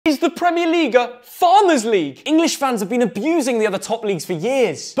Premier Liga Farmers League. English fans have been abusing the other top leagues for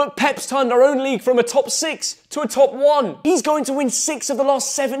years, but Pep's turned our own league from a top 6 to a top 1. He's going to win 6 of the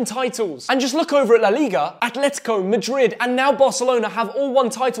last 7 titles. And just look over at La Liga, Atletico, Madrid, and now Barcelona have all won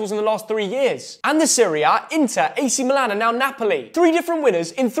titles in the last 3 years. And the Serie A, Inter, AC Milan, and now Napoli. 3 different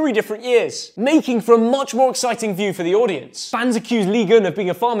winners in 3 different years, making for a much more exciting view for the audience. Fans accuse Ligue 1 of being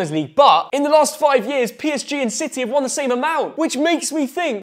a farmers league, but in the last 5 years, PSG and City have won the same amount, which makes me think